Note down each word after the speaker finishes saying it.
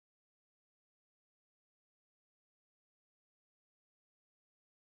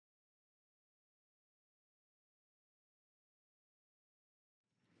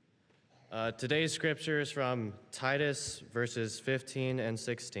Today's scripture is from Titus verses 15 and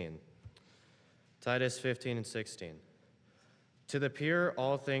 16. Titus 15 and 16. To the pure,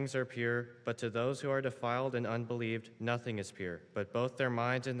 all things are pure, but to those who are defiled and unbelieved, nothing is pure. But both their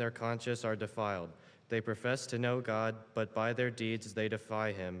minds and their conscience are defiled. They profess to know God, but by their deeds they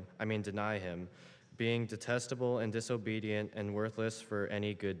deny him, being detestable and disobedient and worthless for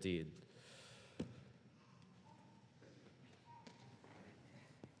any good deed.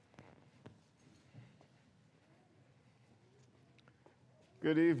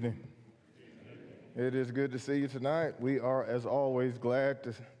 Good evening. It is good to see you tonight. We are, as always, glad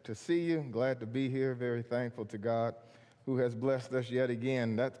to see you, glad to be here, very thankful to God who has blessed us yet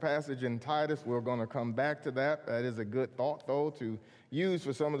again. That passage in Titus, we're going to come back to that. That is a good thought, though, to use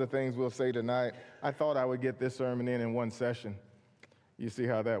for some of the things we'll say tonight. I thought I would get this sermon in one session. You see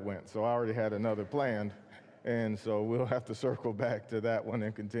how that went. So I already had another planned, and so we'll have to circle back to that one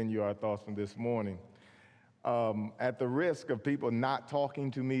and continue our thoughts from this morning. At the risk of people not talking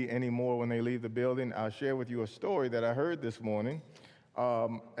to me anymore when they leave the building, I'll share with you a story that I heard this morning.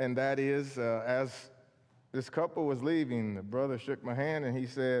 And that is, as this couple was leaving, the brother shook my hand and he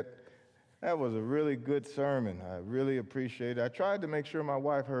said, "That was a really good sermon. I really appreciate it. I tried to make sure my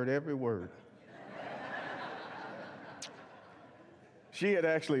wife heard every word." She had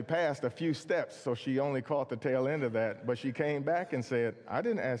actually passed a few steps, so she only caught the tail end of that. But she came back and said, "I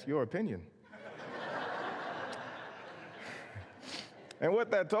didn't ask your opinion." And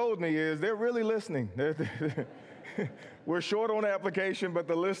what that told me is they're really listening. We're short on application, but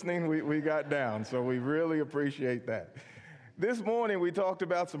the listening we got down, so we really appreciate that. This morning we talked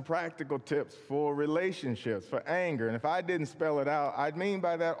about some practical tips for relationships, for anger, and if I didn't spell it out, I'd mean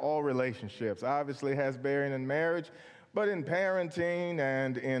by that all relationships. Obviously has bearing in marriage, but in parenting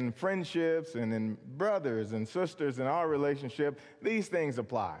and in friendships and in brothers and sisters in our relationship, these things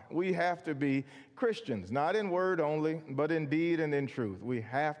apply. We have to be Christians, not in word only, but in deed and in truth. We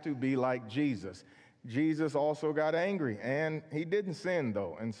have to be like Jesus. Jesus also got angry, and he didn't sin,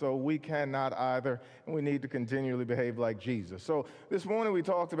 though, and so we cannot either, and we need to continually behave like Jesus. So this morning we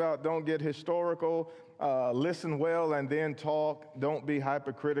talked about don't get historical, listen well and then talk, don't be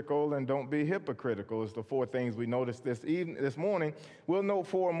hypercritical, and don't be hypocritical is the four things we noticed this morning. We'll note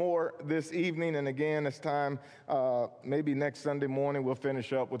four more this evening, and again, it's time, maybe next Sunday morning, we'll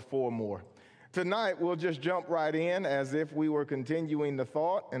finish up with four more. Tonight, we'll just jump right in as if we were continuing the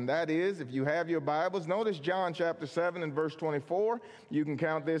thought, and that is, if you have your Bibles, notice John chapter 7 and verse 24. You can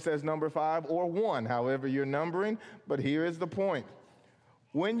count this as number 5 or 1, however you're numbering, but here is the point.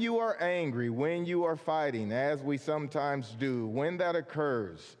 When you are angry, when you are fighting, as we sometimes do, when that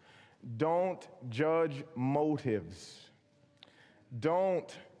occurs, don't judge motives.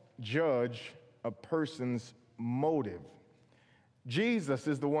 Don't judge a person's motive. Jesus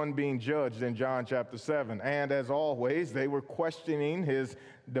is the one being judged in John chapter 7, and as always, they were questioning his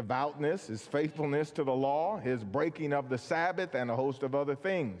devoutness, his faithfulness to the law, his breaking of the Sabbath, and a host of other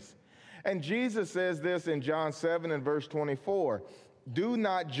things. And Jesus says this in John 7 and verse 24, "Do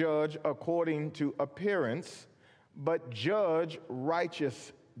not judge according to appearance, but judge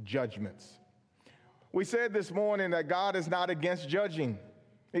righteous judgments." We said this morning that God is not against judging.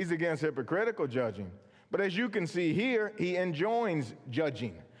 He's against hypocritical judging. But as you can see here, he enjoins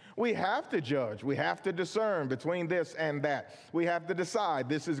judging. We have to judge. We have to discern between this and that. We have to decide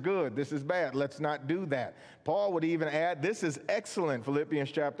this is good, this is bad. Let's not do that. Paul would even add, this is excellent,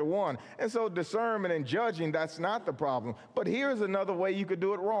 Philippians chapter 1. And so discernment and judging, that's not the problem. But here's another way you could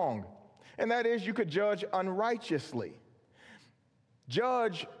do it wrong. And that is you could judge unrighteously.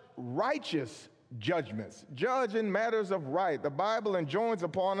 Judge righteous judgments. Judge in matters of right. The Bible enjoins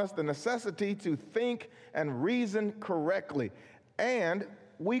upon us the necessity to think and reason correctly. And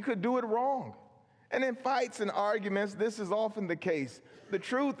we could do it wrong. And in fights and arguments, this is often the case. The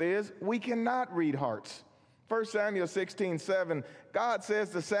truth is, we cannot read hearts. 1 Samuel 16:7, God says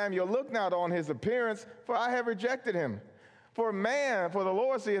to Samuel, "Look not on his appearance, for I have rejected him. For the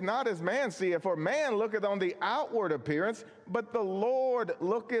Lord seeth not as man seeth, for man looketh on the outward appearance, but the Lord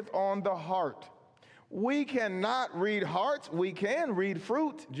looketh on the heart." We cannot read hearts. We can read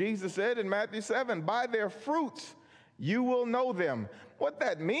fruit. Jesus said in Matthew 7, "By their fruits you will know them." What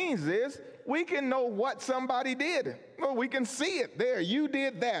that means is we can know what somebody did. Well, we can see it there. You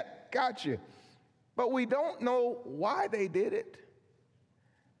did that. Gotcha. But we don't know why they did it.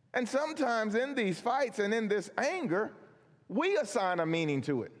 And sometimes in these fights and in this anger, we assign a meaning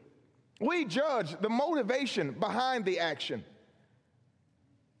to it. We judge the motivation behind the action.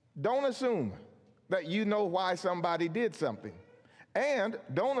 Don't assume that you know why somebody did something. And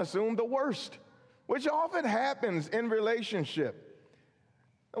don't assume the worst, which often happens in relationship.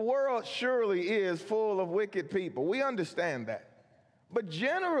 The world surely is full of wicked people. We understand that. But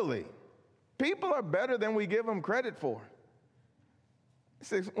generally, people are better than we give them credit for.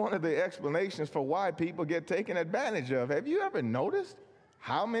 This is one of the explanations for why people get taken advantage of. Have you ever noticed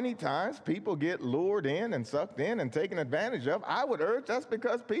how many times people get lured in and sucked in and taken advantage of? I would urge that's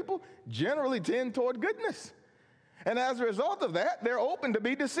because people generally tend toward goodness. And as a result of that, they're open to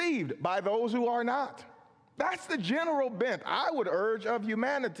be deceived by those who are not. That's the general bent, I would urge, of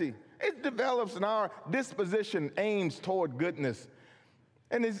humanity. It develops in our disposition aims toward goodness.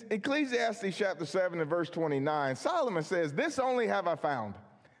 And in Ecclesiastes chapter 7 and verse 29, Solomon says, "This only have I found,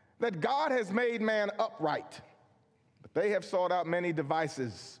 that God has made man upright. But they have sought out many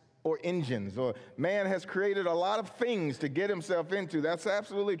devices or engines, or man has created a lot of things to get himself into." That's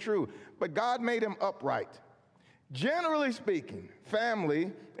absolutely true. But God made him upright. Generally speaking,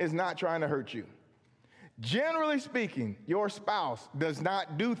 family is not trying to hurt you. Generally speaking, your spouse does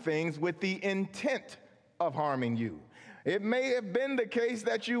not do things with the intent of harming you. It may have been the case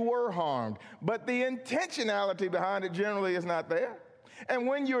that you were harmed, but the intentionality behind it generally is not there. And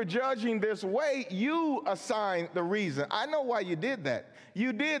when you're judging this way, you assign the reason. I know why you did that.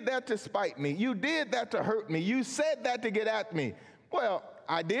 You did that to spite me. You did that to hurt me. You said that to get at me. Well,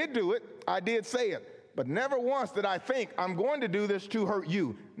 I did do it. I did say it. But never once did I think I'm going to do this to hurt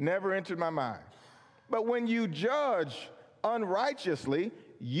you. Never entered my mind. But when you judge unrighteously,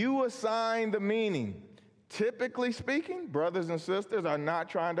 you assign the meaning. Typically speaking, brothers and sisters are not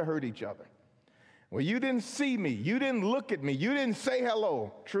trying to hurt each other. Well, you didn't see me. You didn't look at me. You didn't say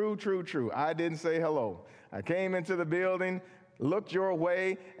hello. True, true, true. I didn't say hello. I came into the building, looked your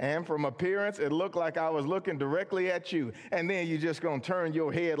way, and from appearance, it looked like I was looking directly at you. And then you're just going to turn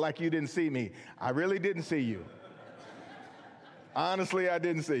your head like you didn't see me. I really didn't see you. Honestly, I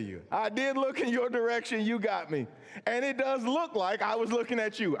didn't see you. I did look in your direction. You got me. And it does look like I was looking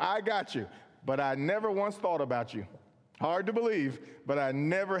at you. I got you. But I never once thought about you. Hard to believe, but I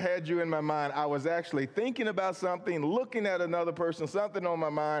never had you in my mind. I was actually thinking about something, looking at another person, something on my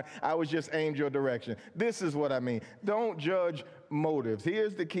mind. I was just aimed your direction. This is what I mean. Don't judge motives.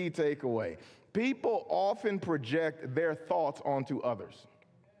 Here's the key takeaway. People often project their thoughts onto others.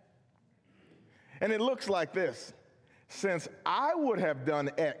 And it looks like this. Since I would have done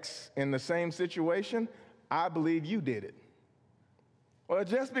X in the same situation, I believe you did it. Well,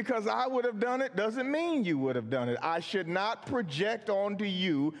 just because I would have done it doesn't mean you would have done it. I should not project onto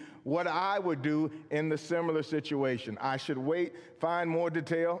you what I would do in the similar situation. I should wait, find more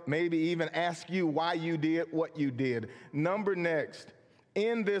detail, maybe even ask you why you did what you did. Number next,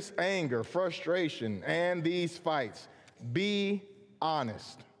 in this anger, frustration, and these fights, be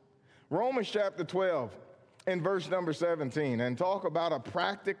honest. Romans chapter 12. In verse number 17, and talk about a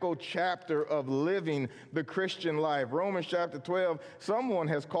practical chapter of living the Christian life. Romans chapter 12, someone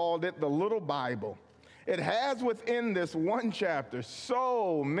has called it the little Bible. It has within this one chapter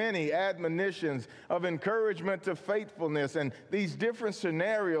so many admonitions of encouragement to faithfulness and these different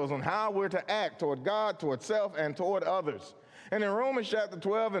scenarios on how we're to act toward God, toward self, and toward others. And in Romans chapter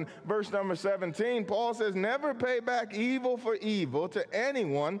 12 and verse number 17, Paul says, "Never pay back evil for evil to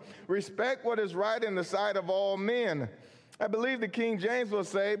anyone. Respect what is right in the sight of all men." I believe the King James will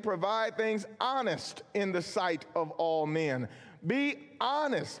say, "Provide things honest in the sight of all men." Be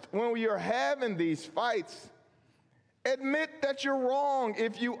honest when you're having these fights. Admit that you're wrong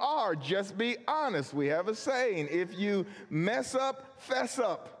if you are. Just be honest. We have a saying, if you mess up, fess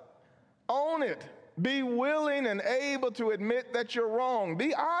up. Own it. Be willing and able to admit that you're wrong.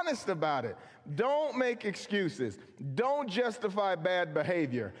 Be honest about it. Don't make excuses. Don't justify bad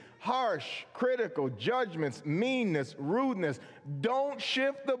behavior. Harsh, critical judgments, meanness, rudeness. Don't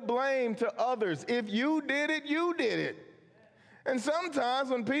shift the blame to others. If you did it, you did it. And sometimes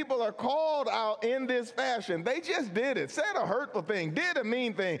when people are called out in this fashion, they just did it, said a hurtful thing, did a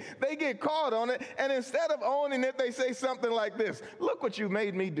mean thing. They get caught on it, and instead of owning it, they say something like this: "Look what you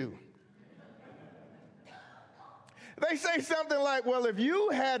made me do." They say something like, "Well, if you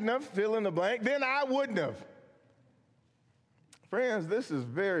hadn't have fill in the blank, then I wouldn't have." Friends, this is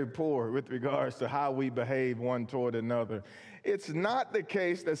very poor with regards to how we behave one toward another. It's not the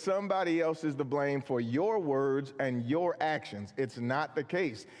case that somebody else is to blame for your words and your actions. It's not the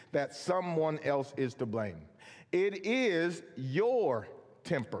case that someone else is to blame. It is your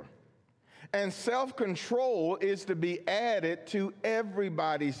temper. And self-control is to be added to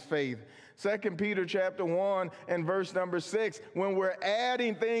everybody's faith. 2 Peter chapter 1 and verse number 6, when we're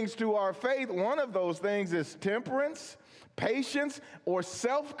adding things to our faith, one of those things is temperance, patience, or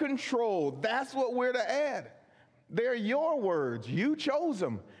self-control. That's what we're to add. They're your words. You chose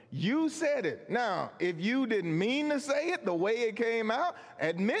them. You said it. Now, if you didn't mean to say it the way it came out,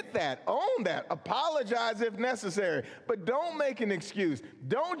 admit that, own that, apologize if necessary, but don't make an excuse.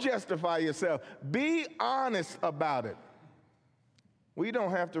 Don't justify yourself. Be honest about it. We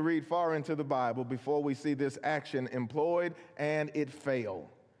don't have to read far into the Bible before we see this action employed and it fail.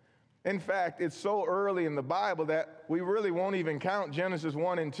 In fact, it's so early in the Bible that we really won't even count Genesis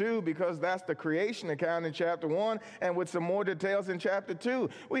 1 and 2 because that's the creation account in chapter 1 and with some more details in chapter 2.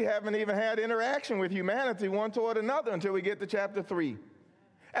 We haven't even had interaction with humanity one toward another until we get to chapter 3.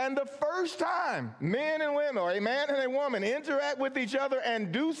 And the first time men and women, or a man and a woman, interact with each other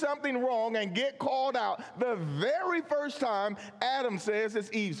and do something wrong and get called out, the very first time, Adam says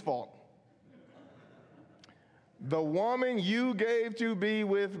it's Eve's fault. The woman you gave to be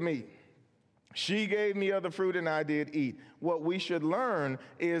with me, she gave me of the fruit and I did eat. What we should learn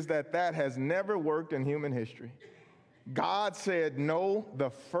is that that has never worked in human history. God said no the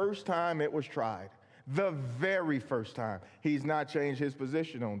first time it was tried. The very first time. He's not changed his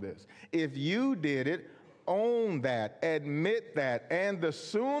position on this. If you did it, own that, admit that, and the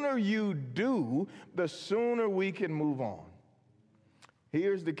sooner you do, the sooner we can move on.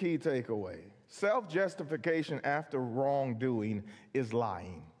 Here's the key takeaway. Self-justification after wrongdoing is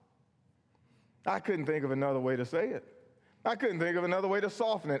lying. I couldn't think of another way to say it. I couldn't think of another way to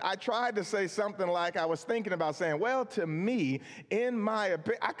soften it. I tried to say something like I was thinking about saying, well, to me, in my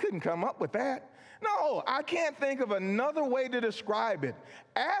opinion, I couldn't come up with that. No, I can't think of another way to describe it.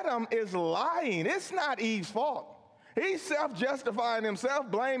 Adam is lying. It's not Eve's fault. He's self-justifying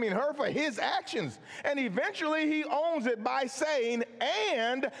himself, blaming her for his actions. And eventually he owns it by saying,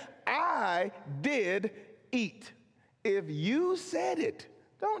 and I did eat. If you said it,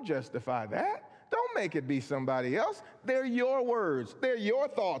 don't justify that. Don't make it be somebody else. They're your words. They're your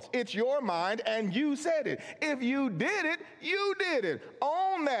thoughts. It's your mind, and you said it. If you did it, you did it.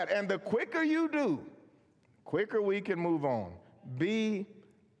 Own that. And the quicker you do, quicker we can move on. Be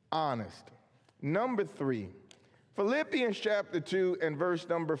honest. Number 3. Philippians chapter 2 and verse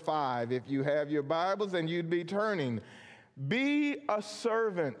number 5, if you have your Bibles and you'd be turning. Be a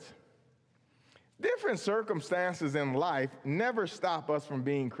servant. Different circumstances in life never stop us from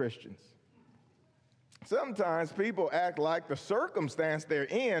being Christians. Sometimes people act like the circumstance they're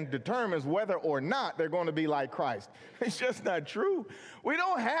in determines whether or not they're going to be like Christ. It's just not true. We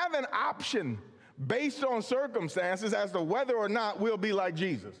don't have an option based on circumstances as to whether or not we'll be like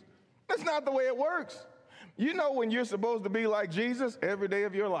Jesus. That's not the way it works. You know when you're supposed to be like Jesus? Every day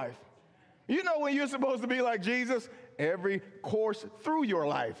of your life. You know when you're supposed to be like Jesus? Every course through your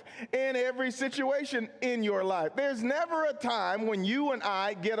life, in every situation in your life. There's never a time when you and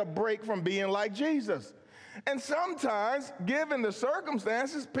I get a break from being like Jesus. And sometimes, given the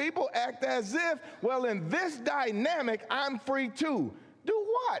circumstances, people act as if, well, in this dynamic, I'm free too. Do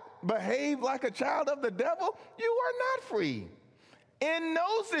what? Behave like a child of the devil? You are not free. In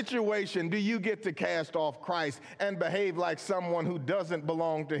no situation do you get to cast off Christ and behave like someone who doesn't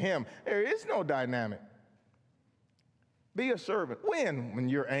belong to him. There is no dynamic. Be a servant. When? When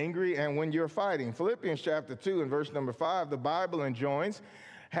you're angry and when you're fighting. Philippians chapter 2 and verse number 5, the Bible enjoins,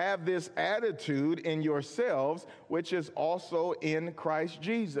 have this attitude in yourselves, which is also in Christ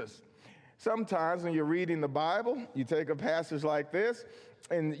Jesus. Sometimes when you're reading the Bible, you take a passage like this,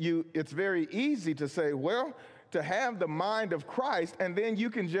 and it's very easy to say, well, to have the mind of Christ, and then you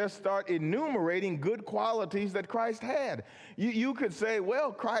can just start enumerating good qualities that Christ had. You could say,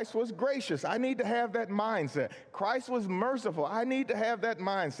 well, Christ was gracious. I need to have that mindset. Christ was merciful. I need to have that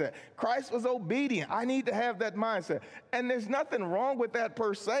mindset. Christ was obedient. I need to have that mindset. And there's nothing wrong with that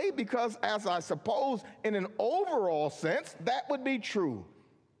per se, because as I suppose in an overall sense, that would be true.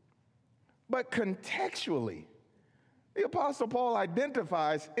 But contextually, the Apostle Paul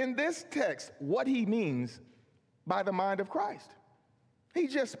identifies in this text what he means by the mind of Christ. He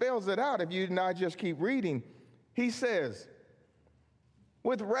just spells it out if you not just keep reading. He says,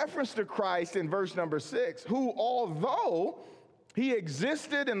 with reference to Christ in verse number 6, who although he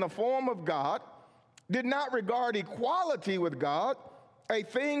existed in the form of God, did not regard equality with God a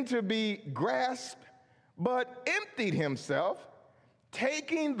thing to be grasped, but emptied himself,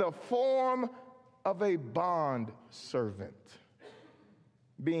 taking the form of a bond servant,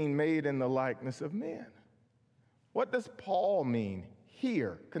 being made in the likeness of men. What does Paul mean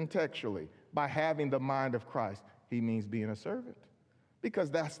here, contextually, by having the mind of Christ? He means being a servant, because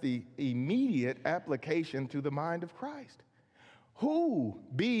that's the immediate application to the mind of Christ. who,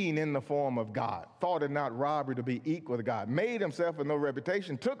 being in the form of God, thought it not robbery to be equal to God, made himself of no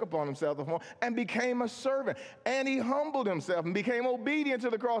reputation, took upon himself the form, and became a servant. And he humbled himself and became obedient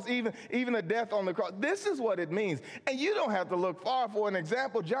to the cross, even the death on the cross. This is what it means. And you don't have to look far for an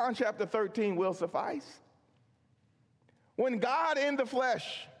example. John chapter 13 will suffice. When God in the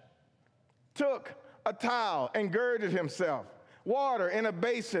flesh took a towel and girded himself, water in a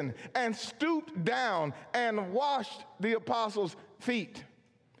basin, and stooped down and washed the apostles' feet.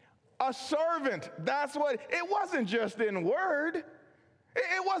 A servant, that's what, it wasn't just in word.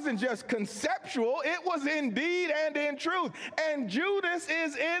 It wasn't just conceptual. It was in deed and in truth. And Judas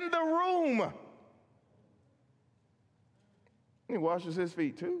is in the room. He washes his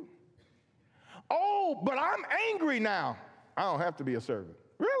feet too. Oh, but I'm angry now. I don't have to be a servant.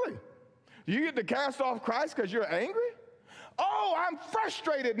 Really? You get to cast off Christ because you're angry? Oh, I'm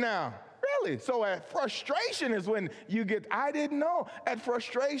frustrated now. Really? So at frustration is when you get, I didn't know. At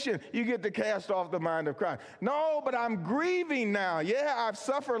frustration, you get to cast off the mind of Christ. No, but I'm grieving now. Yeah, I've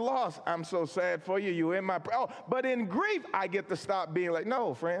suffered loss. I'm so sad for you. You in my, oh, but in grief, I get to stop being like,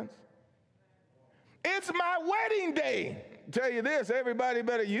 no, friends. It's my wedding day. Tell you this, everybody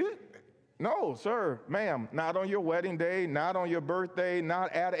better use. No, sir, ma'am, not on your wedding day, not on your birthday,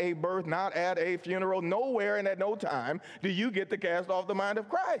 not at a birth, not at a funeral, nowhere and at no time do you get to cast off the mind of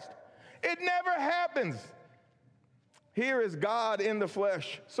Christ. It never happens. Here is God in the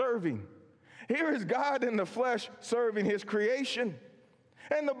flesh serving. Here is God in the flesh serving his creation.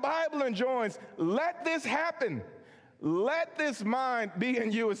 And the Bible enjoins, let this happen. Let this mind be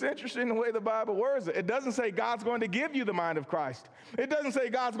in you. It's interesting the way the Bible words it. It doesn't say God's going to give you the mind of Christ. It doesn't say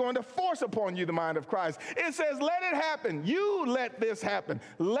God's going to force upon you the mind of Christ. It says, let it happen. You let this happen.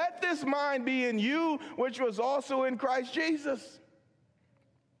 Let this mind be in you, which was also in Christ Jesus.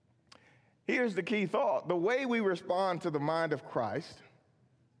 Here's the key thought. The way we respond to the mind of Christ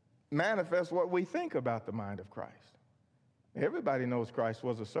manifests what we think about the mind of Christ. Everybody knows Christ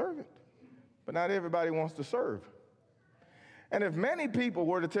was a servant, but not everybody wants to serve. And if many people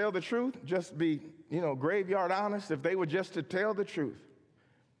were to tell the truth, just be, graveyard honest, if they were just to tell the truth,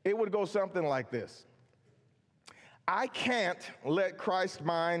 it would go something like this. I can't let Christ's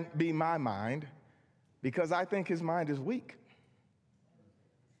mind be my mind because I think his mind is weak.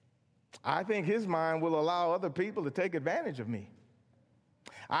 I think his mind will allow other people to take advantage of me.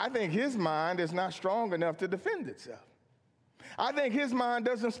 I think his mind is not strong enough to defend itself. I think his mind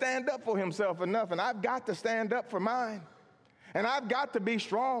doesn't stand up for himself enough, and I've got to stand up for mine. And I've got to be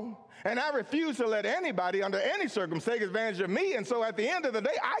strong. And I refuse to let anybody under any circumstance take advantage of me. And so at the end of the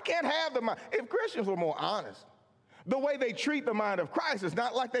day, I can't have the mind. If Christians were more honest, the way they treat the mind of Christ is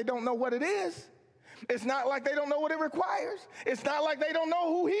not like they don't know what it is. It's not like they don't know what it requires. It's not like they don't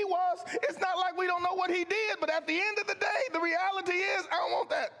know who he was. It's not like we don't know what he did. But at the end of the day, the reality is, I don't want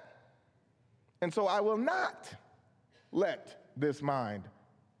that. And so I will not let this mind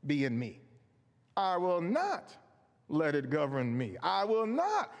be in me. I will not let it govern me. I will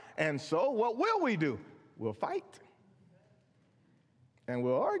not. And so what will we do? We'll fight. And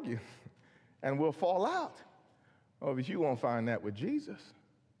we'll argue. And we'll fall out. Oh, but you won't find that with Jesus.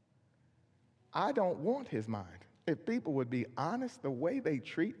 I don't want his mind. If people would be honest, the way they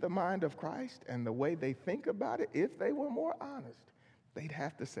treat the mind of Christ and the way they think about it, if they were more honest, they'd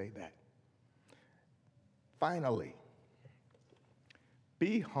have to say that. Finally,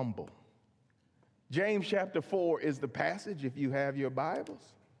 be humble. James chapter 4 is the passage if you have your Bibles.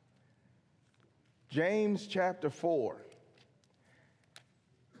 James chapter 4.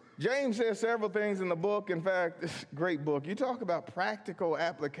 James says several things in the book. In fact, this great book. You talk about practical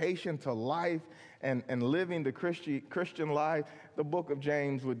application to life and living the Christian life. The book of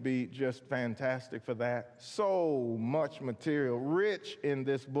James would be just fantastic for that. So much material, rich in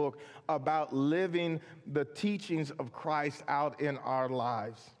this book about living the teachings of Christ out in our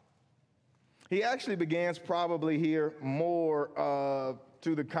lives. He actually begins probably here more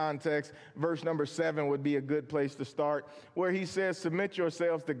to the context. Verse number 7 would be a good place to start, where he says, submit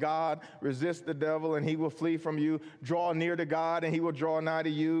yourselves to God, resist the devil, and he will flee from you. Draw near to God, and he will draw nigh to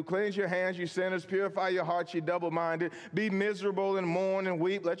you. Cleanse your hands, you sinners. Purify your hearts, you double-minded. Be miserable and mourn and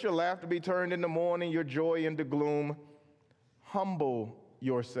weep. Let your laughter be turned into mourning, your joy into gloom. Humble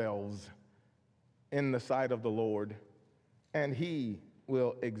yourselves in the sight of the Lord, and he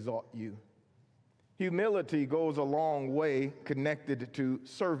will exalt you. Humility goes a long way connected to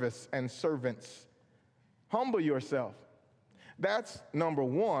service and servants. Humble yourself. That's number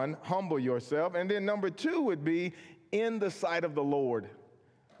one, humble yourself. And then number 2 would be in the sight of the Lord.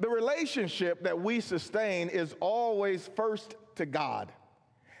 The relationship that we sustain is always first to God.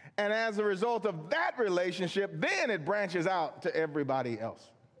 And as a result of that relationship, then it branches out to everybody else.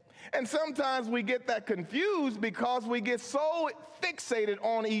 And sometimes we get that confused because we get so fixated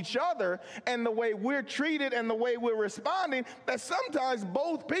on each other and the way we're treated and the way we're responding that sometimes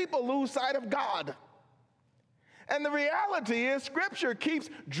both people lose sight of God. And the reality is, Scripture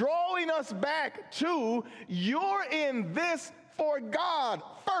keeps drawing us back to, you're in this for God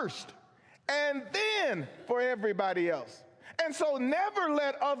first, and then for everybody else. And so never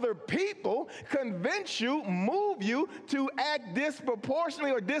let other people convince you, move you to act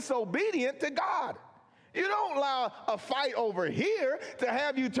disproportionately or disobedient to God. You don't allow a fight over here to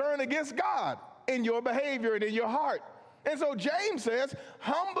have you turn against God in your behavior and in your heart. And so James says,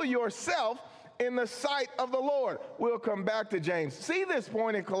 humble yourself in the sight of the Lord. We'll come back to James. See this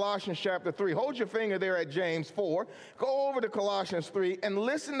point in Colossians chapter 3. Hold your finger there at James 4. Go over to Colossians 3 and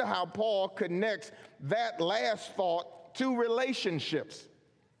listen to how Paul connects that last thought to relationships.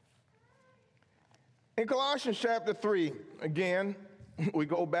 In Colossians chapter 3, again, we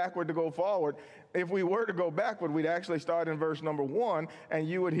go backward to go forward. If we were to go backward, we'd actually start in verse number 1, and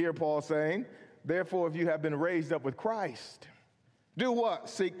you would hear Paul saying, therefore, if you have been raised up with Christ, do what?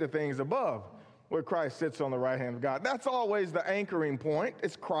 Seek the things above, where Christ sits on the right hand of God. That's always the anchoring point.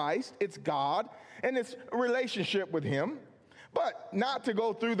 It's Christ, it's God, and it's a relationship with him. But not to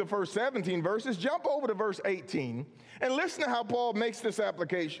go through the first 17 verses, jump over to verse 18 and listen to how Paul makes this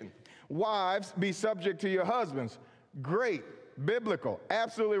application. Wives, be subject to your husbands. Great, biblical,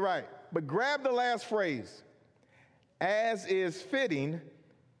 absolutely right. But grab the last phrase, as is fitting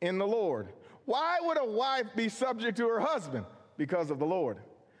in the Lord. Why would a wife be subject to her husband? Because of the Lord.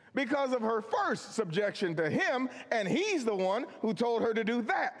 Because of her first subjection to him, and he's the one who told her to do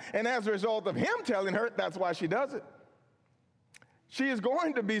that. And as a result of him telling her, that's why she does it. She is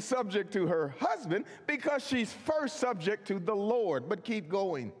going to be subject to her husband because she's first subject to the Lord. But keep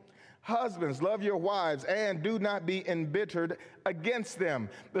going. Husbands, love your wives and do not be embittered against them.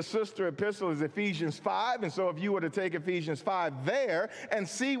 The sister epistle is Ephesians 5. And so if you were to take Ephesians 5 there and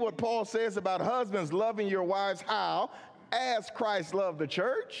see what Paul says about husbands loving your wives, how? As Christ loved the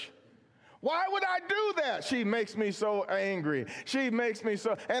church. Why would I do that? She makes me so angry. She makes me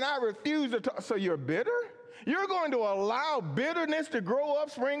so, and I refuse to talk. So you're bitter? You're going to allow bitterness to grow up,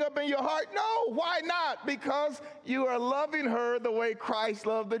 spring up in your heart? No, why not? Because you are loving her the way Christ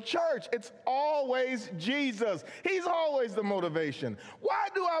loved the church. It's always Jesus. He's always the motivation. Why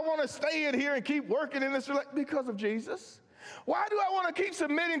do I want to stay in here and keep working in this relationship? Because of Jesus. Why do I want to keep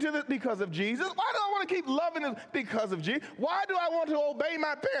submitting to this? Because of Jesus. Why do I want to keep loving this? Because of Jesus. Why do I want to obey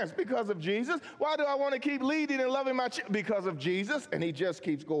my parents? Because of Jesus. Why do I want to keep leading and loving my children? Because of Jesus. And he just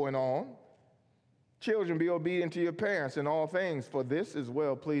keeps going on. Children, be obedient to your parents in all things, for this is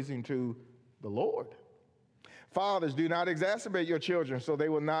well-pleasing to the Lord. Fathers, do not exacerbate your children so they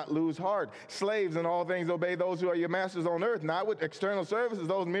will not lose heart. Slaves, in all things obey those who are your masters on earth, not with external services,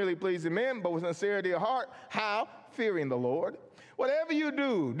 those merely pleasing men, but with sincerity of heart. How? Fearing the Lord. Whatever you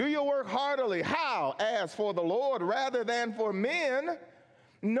do, do your work heartily. How? As for the Lord rather than for men,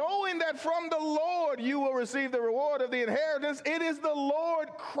 knowing that from the Lord you will receive the reward of the inheritance. It is the Lord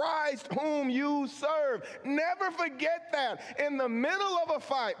Christ whom you serve. Never forget that. In the middle of a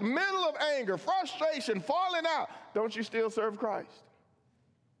fight, middle of anger, frustration, falling out, don't you still serve Christ?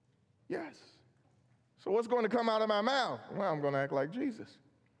 Yes. So what's going to come out of my mouth? Well, I'm going to act like Jesus.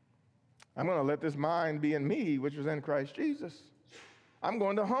 I'm going to let this mind be in me, which was in Christ Jesus. I'm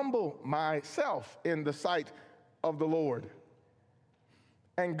going to humble myself in the sight of the Lord.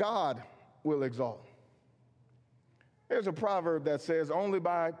 And God will exalt. There's a proverb that says, only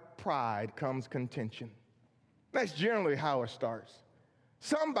by pride comes contention. That's generally how it starts.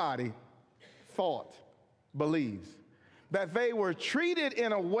 Somebody believes that they were treated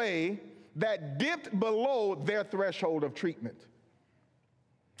in a way that dipped below their threshold of treatment.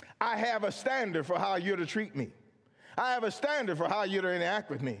 I have a standard for how you're to treat me. I have a standard for how you're to interact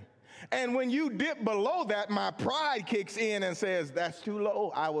with me. And when you dip below that, my pride kicks in and says, that's too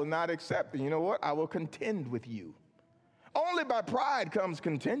low. I will not accept it. You know what? I will contend with you. Only by pride comes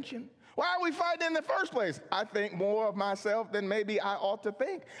contention. Why are we fighting in the first place? I think more of myself than maybe I ought to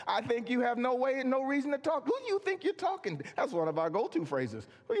think. I think you have no reason to talk. Who do you think you're talking to? That's one of our go-to phrases.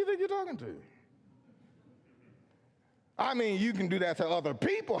 Who do you think you're talking to? I mean, you can do that to other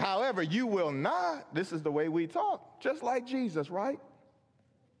people. However, you will not. This is the way we talk. Just like Jesus, right?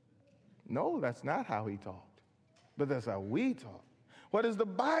 No, that's not how he talked, but that's how we talk. What does the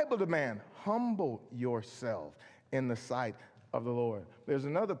Bible demand? Humble yourself in the sight of the Lord. There's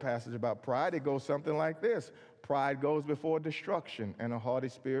another passage about pride. It goes something like this. Pride goes before destruction and a haughty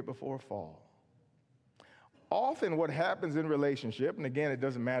spirit before a fall. Often what happens in relationship, and again, it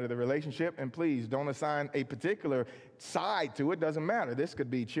doesn't matter the relationship, and please don't assign a particular side to it, doesn't matter. This could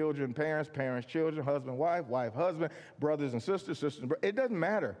be children, parents, parents, children, husband, wife, wife, husband, brothers and sisters, sisters and brothers. It doesn't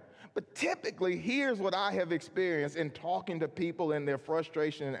matter. But typically, here's what I have experienced in talking to people in their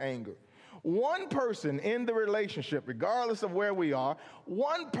frustration and anger. One person in the relationship, regardless of where we are,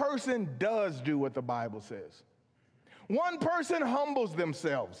 one person does do what the Bible says. One person humbles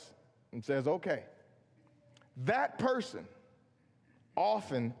themselves and says, okay. That person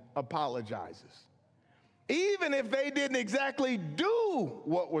often apologizes. Even if they didn't exactly do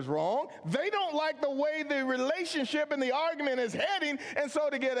what was wrong, they don't like the way the relationship and the argument is heading, and so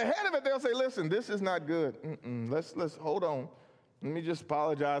to get ahead of it, they'll say, listen, this is not good. Let's hold on. Let me just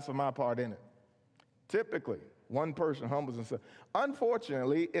apologize for my part in it. Typically, one person humbles himself.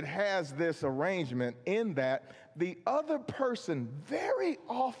 Unfortunately, it has this arrangement in that the other person very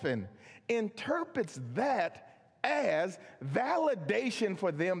often interprets that as validation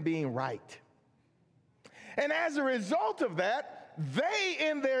for them being right. And as a result of that, they,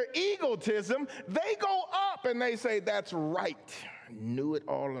 in their egotism, they go up and they say, that's right. I knew it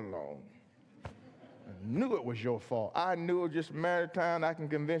all along. I knew it was your fault. I knew it, just a matter of time I can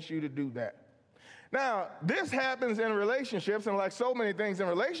convince you to do that. Now, this happens in relationships, and like so many things in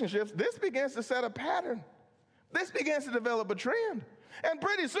relationships, this begins to set a pattern. This begins to develop a trend. And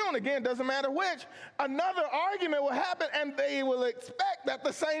pretty soon, again, doesn't matter which, another argument will happen, and they will expect that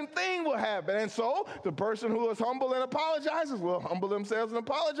the same thing will happen. And so the person who is humble and apologizes will humble themselves and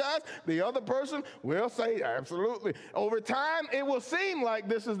apologize. The other person will say, absolutely. Over time, it will seem like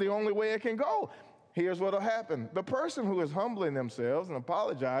this is the only way it can go. Here's what will happen. The person who is humbling themselves and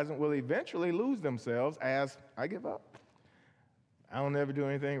apologizing will eventually lose themselves as, I give up. I don't ever do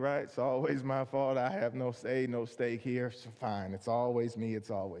anything right. It's always my fault. I have no say, no stake here. It's fine. It's always me.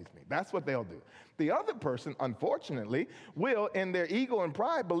 It's always me. That's what they'll do. The other person, unfortunately, will, in their ego and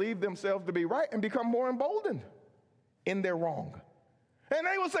pride, believe themselves to be right and become more emboldened in their wrong. And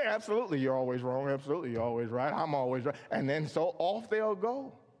they will say, absolutely, you're always wrong. Absolutely, you're always right. I'm always right. And then so off they'll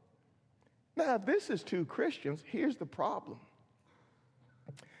go. Now, if this is two Christians, here's the problem.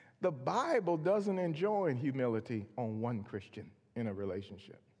 The Bible doesn't enjoin humility on one Christian in a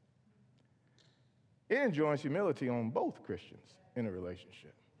relationship. It enjoins humility on both Christians in a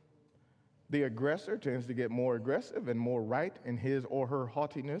relationship. The aggressor tends to get more aggressive and more right in his or her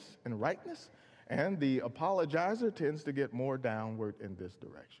haughtiness and rightness, and the apologizer tends to get more downward in this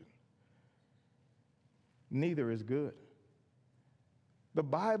direction. Neither is good. The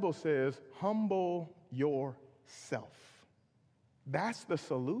Bible says, humble yourself. That's the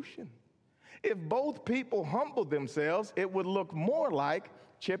solution. If both people humbled themselves, it would look more like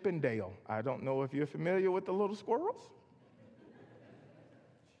Chip and Dale. I don't know if you're familiar with the little squirrels.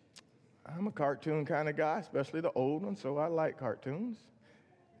 I'm a cartoon kind of guy, especially the old ones, so I like cartoons.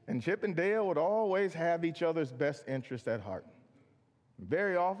 And Chip and Dale would always have each other's best interest at heart.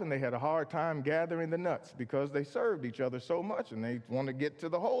 Very often they had a hard time gathering the nuts because they served each other so much and they want to get to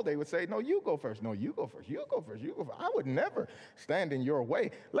the hole. They would say, no, you go first. No, you go first. You go first. You go first. I would never stand in your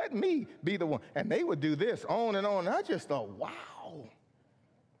way. Let me be the one. And they would do this on and on. And I just thought, wow.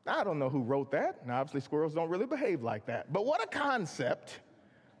 I don't know who wrote that. And obviously squirrels don't really behave like that. But what a concept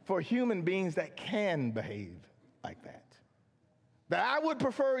for human beings that can behave like that. That I would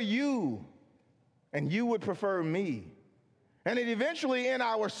prefer you and you would prefer me. And it eventually, in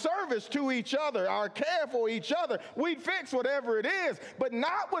our service to each other, our care for each other, we'd fix whatever it is, but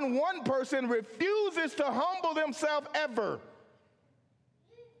not when one person refuses to humble themselves ever.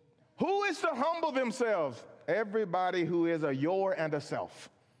 Who is to humble themselves? Everybody who is a your and a self.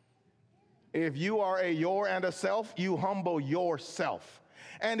 If you are a your and a self, you humble yourself.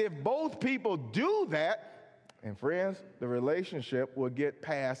 And if both people do that, and friends, the relationship will get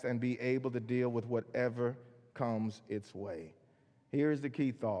past and be able to deal with whatever comes its way. Here's the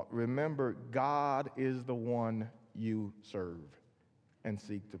key thought. Remember, God is the one you serve and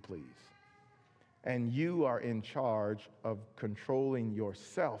seek to please. And you are in charge of controlling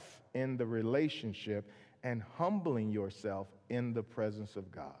yourself in the relationship and humbling yourself in the presence of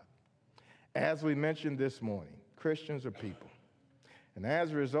God. As we mentioned this morning, Christians are people. And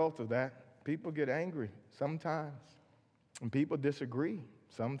as a result of that, people get angry sometimes. And people disagree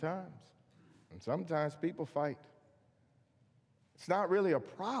sometimes. And sometimes people fight. It's not really a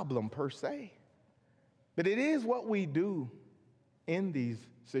problem per se, but it is what we do in these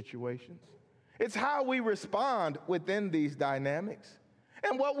situations. It's how we respond within these dynamics.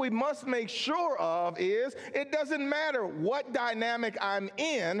 And what we must make sure of is it doesn't matter what dynamic I'm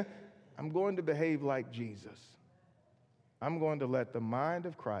in, I'm going to behave like Jesus. I'm going to let the mind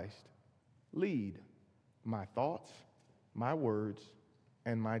of Christ lead my thoughts, my words,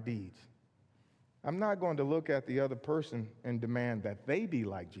 and my deeds. I'm not going to look at the other person and demand that they be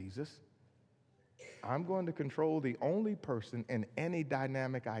like Jesus. I'm going to control the only person in any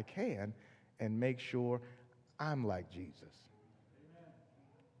dynamic I can and make sure I'm like Jesus.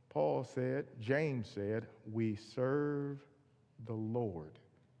 Paul said, James said, we serve the Lord.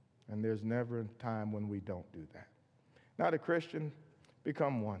 And there's never a time when we don't do that. Not a Christian,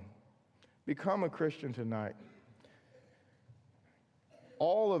 become one. Become a Christian tonight.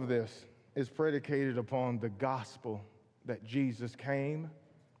 All of this is predicated upon the gospel that Jesus came,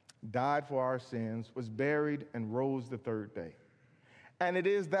 died for our sins, was buried, and rose the third day. And it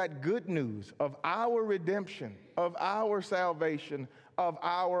is that good news of our redemption, of our salvation, of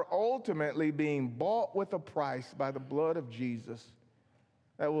our ultimately being bought with a price by the blood of Jesus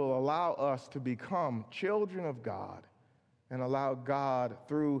that will allow us to become children of God and allow God,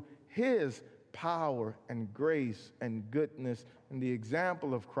 through his power and grace and goodness and the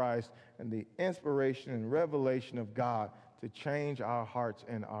example of Christ and the inspiration and revelation of God, to change our hearts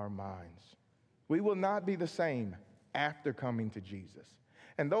and our minds. We will not be the same after coming to Jesus.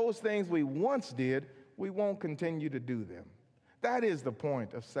 And those things we once did, we won't continue to do them. That is the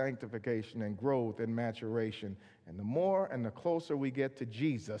point of sanctification and growth and maturation. And the more and the closer we get to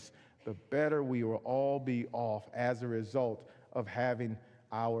Jesus, the better we will all be off as a result of having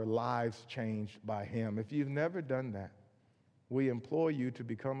our lives changed by him. If you've never done that, we implore you to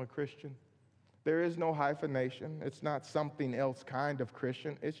become a Christian. There is no hyphenation. It's not something else kind of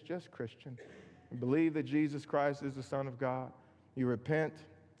Christian. It's just Christian. You believe that Jesus Christ is the Son of God. You repent.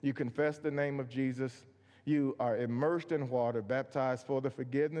 You confess the name of Jesus. You are immersed in water, baptized for the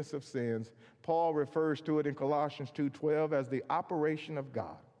forgiveness of sins. Paul refers to it in Colossians 2:12 as the operation of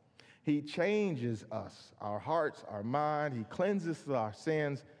God. He changes us, our hearts, our mind. He cleanses our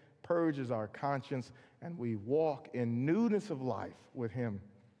sins, purges our conscience, and we walk in newness of life with him.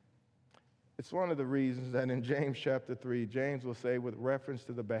 It's one of the reasons that in James chapter 3, James will say, with reference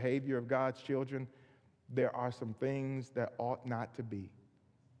to the behavior of God's children, there are some things that ought not to be.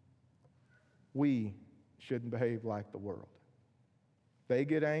 We shouldn't behave like the world. They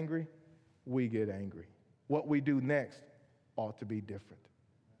get angry, we get angry. What we do next ought to be different.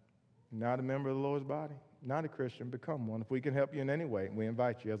 Not a member of the Lord's body, not a Christian, become one. If we can help you in any way, we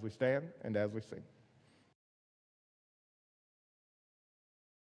invite you as we stand and as we sing.